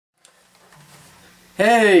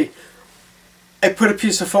hey, I put a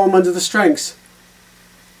piece of foam under the strings.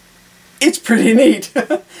 It's pretty neat.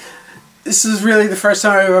 This is really the first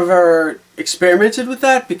time I've ever experimented with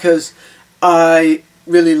that, because I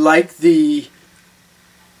really like the,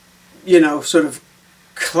 sort of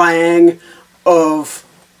clang of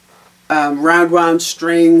round wound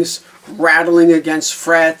strings rattling against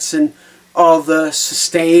frets and all the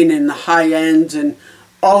sustain and the high end and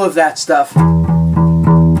all of that stuff.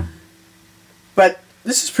 But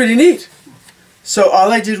this is pretty neat. So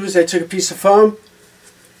all I did was I took a piece of foam.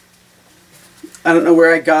 I don't know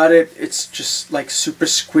where I got it. It's just like super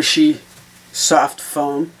squishy, soft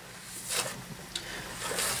foam.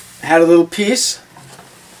 I had a little piece,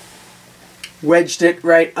 wedged it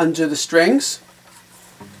right under the strings,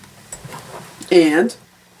 and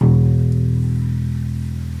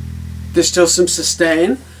there's still some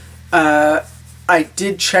sustain. I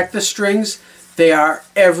did check the strings. They are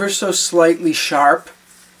ever so slightly sharp,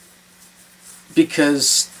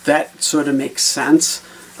 because that sort of makes sense.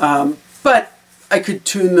 But I could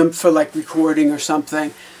tune them for like recording or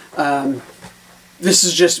something. This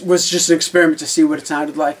was just an experiment to see what it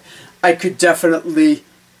sounded like. I could definitely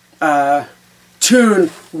tune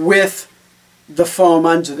with the foam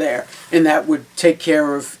under there, and that would take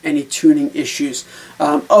care of any tuning issues.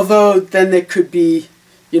 Although then there could be,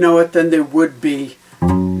 then there would be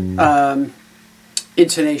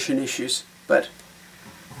intonation issues. But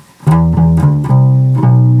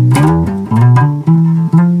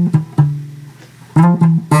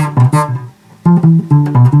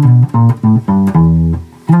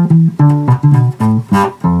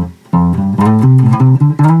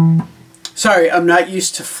sorry, I'm not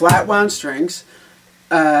used to flat wound strings,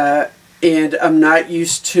 and I'm not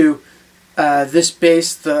used to this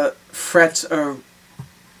bass. The frets are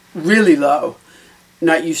really low.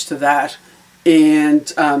 Not used to that, and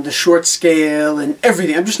the short scale and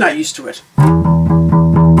everything. I'm just not used to it.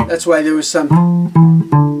 That's why there was some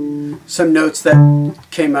notes that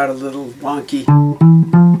came out a little wonky.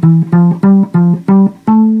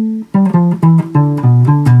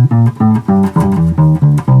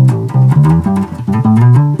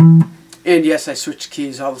 And yes, I switched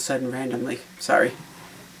keys all of a sudden randomly. Sorry.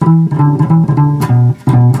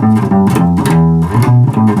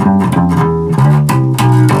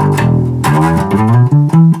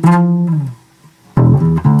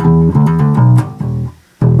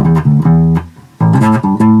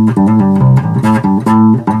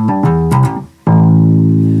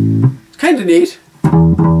 It's kind of neat. I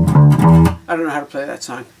don't know how to play that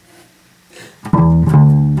song.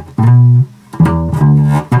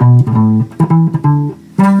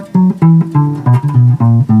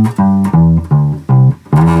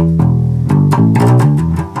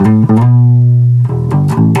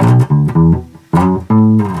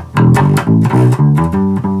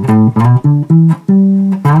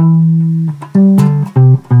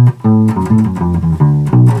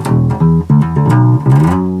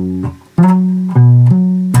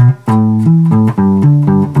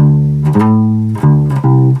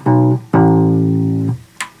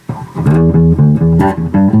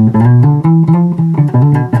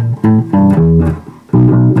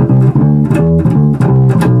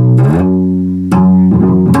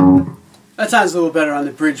 That sounds a little better on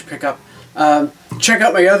the bridge pickup. Check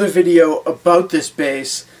out my other video about this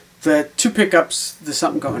bass. The two pickups, there's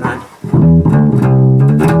something going on.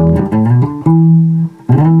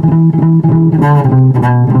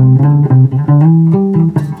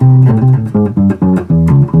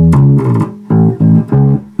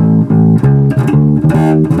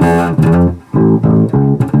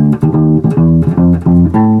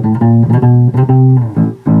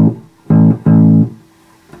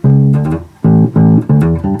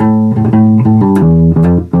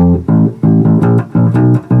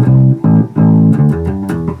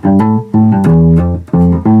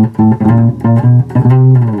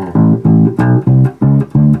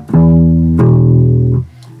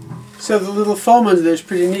 So the little foam under there is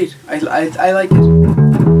pretty neat. I like it.